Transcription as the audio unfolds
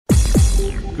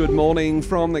Good morning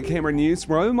from the Canberra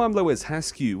newsroom. I'm Lewis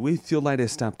Haskew with your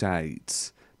latest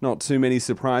updates. Not too many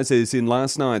surprises in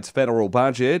last night's federal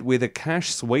budget, with a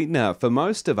cash sweetener for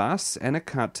most of us and a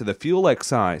cut to the fuel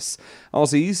excise.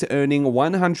 Aussies earning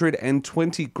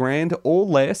 120 grand or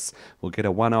less will get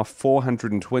a one-off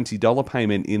 $420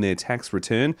 payment in their tax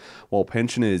return, while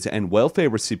pensioners and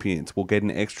welfare recipients will get an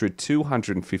extra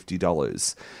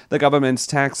 $250. The government's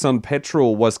tax on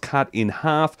petrol was cut in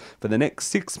half for the next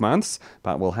 6 months,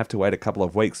 but we'll have to wait a couple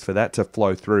of weeks for that to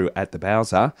flow through at the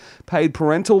Bowser. Paid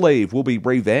parental leave will be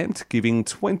revamped, giving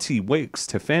 20 weeks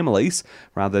to families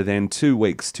rather than 2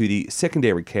 weeks to the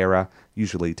secondary carer,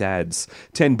 usually dads.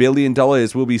 $10 billion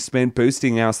will be spent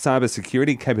boosting our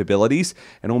cybersecurity capabilities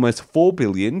and almost $4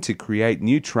 billion to create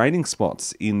new training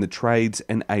spots in the trades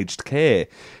and aged care.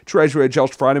 Treasurer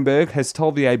Josh Frydenberg has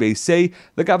told the ABC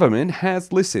the government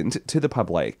has listened to the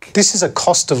public. This is a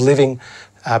cost of living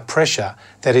pressure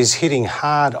that is hitting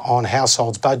hard on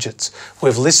households' budgets.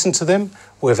 We've listened to them,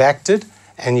 we've acted,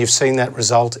 and you've seen that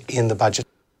result in the budget.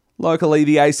 Locally,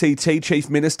 the ACT Chief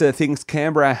Minister thinks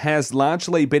Canberra has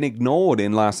largely been ignored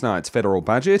in last night's federal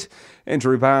budget.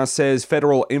 Andrew Barr says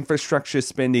federal infrastructure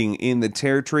spending in the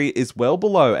Territory is well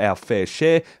below our fair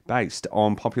share based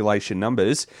on population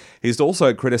numbers. He's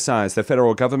also criticised the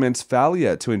federal government's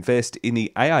failure to invest in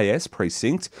the AIS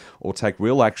precinct or take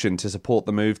real action to support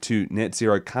the move to net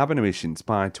zero carbon emissions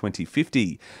by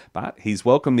 2050. But he's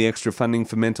welcomed the extra funding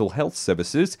for mental health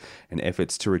services and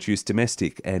efforts to reduce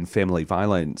domestic and family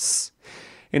violence.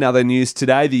 In other news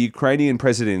today, the Ukrainian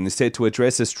president is set to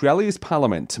address Australia's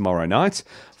parliament tomorrow night.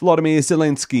 Volodymyr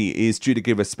Zelensky is due to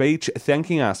give a speech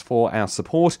thanking us for our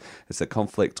support as the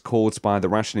conflict caused by the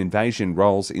Russian invasion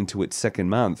rolls into its second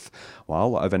month.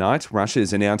 While overnight,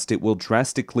 Russia's announced it will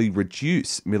drastically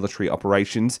reduce military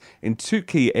operations in 2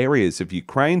 key areas of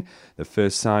Ukraine, the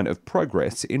first sign of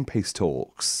progress in peace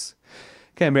talks.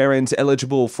 Canberrans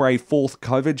eligible for a 4th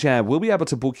COVID jab will be able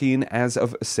to book in as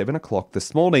of 7 o'clock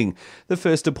this morning. The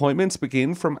first appointments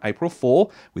begin from April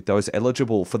 4, with those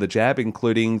eligible for the jab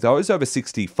including those over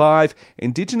 65,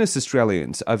 Indigenous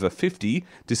Australians over 50,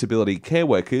 disability care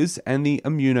workers and the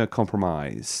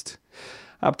immunocompromised.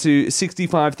 Up to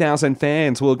 65,000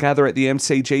 fans will gather at the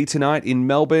MCG tonight in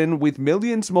Melbourne, with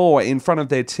millions more in front of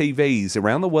their TVs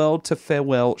around the world to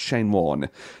farewell Shane Warne.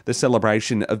 The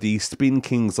celebration of the Spin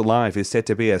Kings Alive is set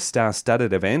to be a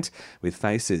star-studded event, with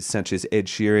faces such as Ed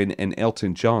Sheeran and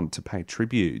Elton John to pay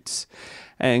tribute.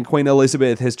 And Queen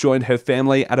Elizabeth has joined her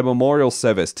family at a memorial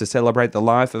service to celebrate the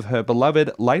life of her beloved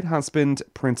late husband,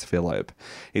 Prince Philip.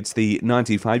 It's the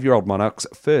 95-year-old monarch's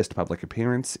first public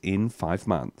appearance in 5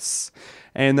 months.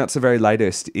 And that's the very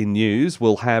latest in news.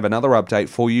 We'll have another update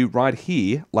for you right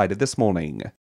here later this morning.